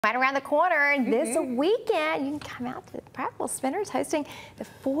Right around the corner this weekend, you can come out to Prattville Spinners hosting the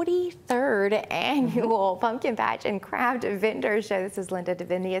 43rd annual Pumpkin Patch and Craft Vendor Show. This is Linda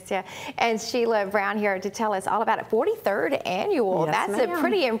Davinius and Sheila Brown here to tell us all about it. 43rd annual. Yes, that's a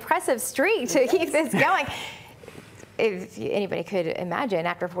pretty impressive streak to keep this going. If anybody could imagine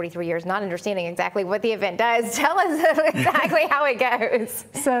after 43 years not understanding exactly what the event does, tell us exactly how it goes.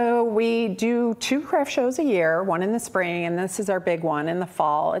 So we do 2 craft shows a year, one in the spring, and this is our big one in the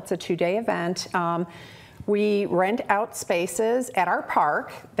fall. It's a 2-day event. We rent out spaces at our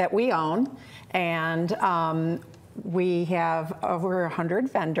park that we own, and we have over 100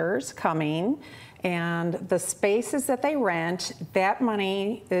 vendors coming. And the spaces that they rent, that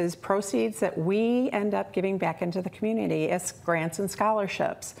money is proceeds that we end up giving back into the community as grants and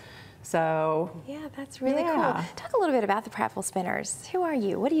scholarships. So yeah, that's really cool. Talk a little bit about the Prattville Spinners. Who are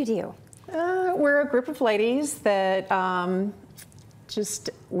you? What do you do? We're a group of ladies that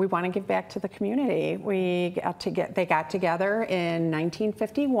we want to give back to the community. They got together in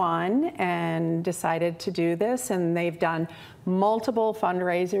 1951 and decided to do this, and they've done multiple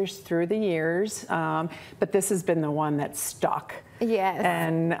fundraisers through the years, but this has been the one that stuck. Yes.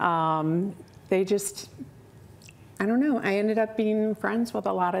 And they just, I don't know, I ended up being friends with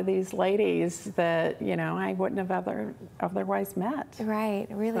a lot of these ladies that, you know, I wouldn't have otherwise met. Right,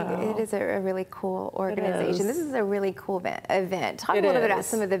 really, so, it is a really cool organization. This is a really cool event. Talk a little bit about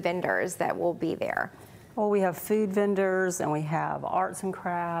some of the vendors that will be there. Well, we have food vendors and we have arts and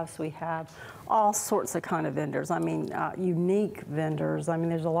crafts. We have all sorts of kind of vendors. I mean, unique vendors. I mean,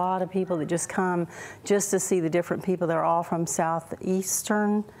 there's a lot of people that just come just to see the different people. They're all from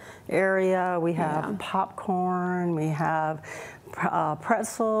southeastern area. We have popcorn. We have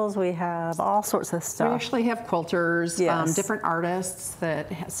pretzels. We have all sorts of stuff. We actually have quilters, different artists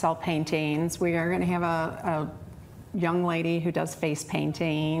that sell paintings. We are going to have a young lady who does face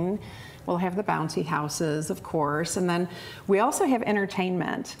painting. We'll have the bouncy houses, of course, and then we also have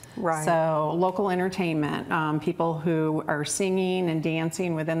entertainment. Right. So local entertainment, people who are singing and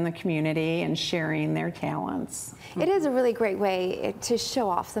dancing within the community and sharing their talents. It is a really great way to show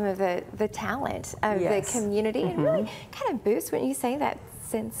off some of the talent of the community and really kind of boost, when you say that,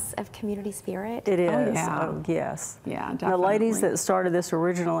 sense of community spirit. It is. Oh, yeah. Oh, yes. Yeah, definitely. The ladies that started this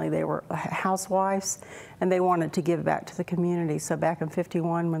originally, they were housewives, and they wanted to give back to the community. So back in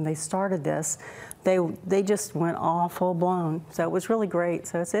 '51, when they started this, they just went all full blown. So it was really great.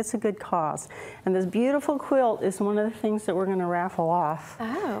 So it's a good cause. And this beautiful quilt is one of the things that we're going to raffle off.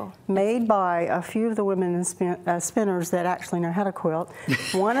 Oh. Made by a few of the women in spinners that actually know how to quilt.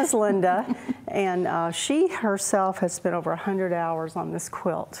 One is Linda, and she herself has spent over 100 hours on this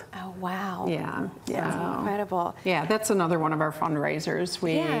quilt. Oh, wow. Yeah. That's incredible. Yeah, that's another one of our fundraisers.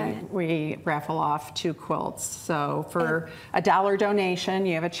 We raffle off 2 quilts. So for a $1 donation,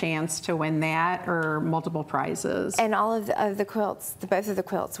 you have a chance to win that or multiple prizes. And all of the quilts, both of the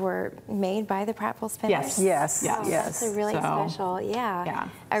quilts were made by the Prattville Spinners? Yes. Oh, that's a really special,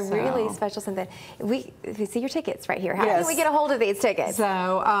 really special something. We see your tickets right here. How can we get a hold of these tickets?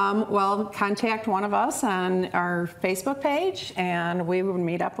 So, well, contact one of us on our Facebook page, and we will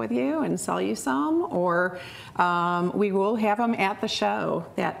meet up with you and sell you some, or we will have them at the show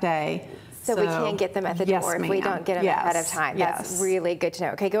that day. So we can't get them at the door if we don't get them ahead of time. That's really good to know.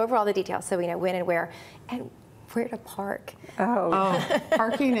 Okay, go over all the details so we know when and where to park.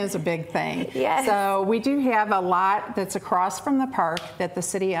 Parking is a big thing. Yes. So we do have a lot that's across from the park that the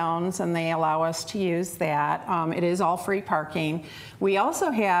city owns, and they allow us to use that. It is all free parking. We also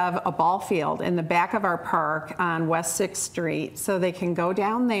have a ball field in the back of our park on West 6th Street, so they can go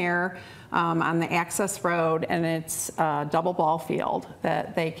down there on the access road, and it's a double ball field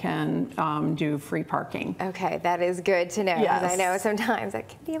that they can do free parking. Okay, that is good to know, because I know sometimes that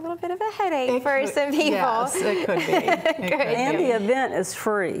can be a little bit of a headache for some people. Yes, it could be. And the event is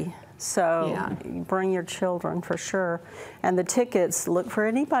free. So bring your children for sure. And the tickets, look for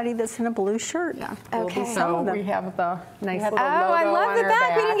anybody that's in a blue shirt. Yeah. Okay. So we have the nice little logo I love the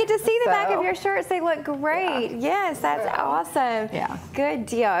back. We didn't get to see the back of your shirts. They look great. Yes, that's awesome. Yeah. Good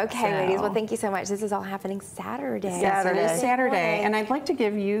deal. Okay, ladies. Well, thank you so much. This is all happening Saturday. Saturday. And I'd like to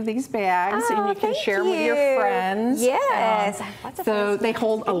give you these bags, and you can share them with your friends. Yes. So they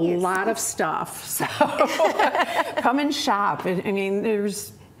hold a lot of stuff. So come and shop. I mean,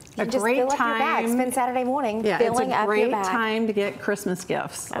 there's a great time. Spend Saturday morning filling up your bag. It's a great time to get Christmas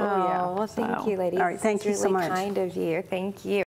gifts. Well, thank you, ladies. All right, thank you so much. It's really kind of you. Thank you.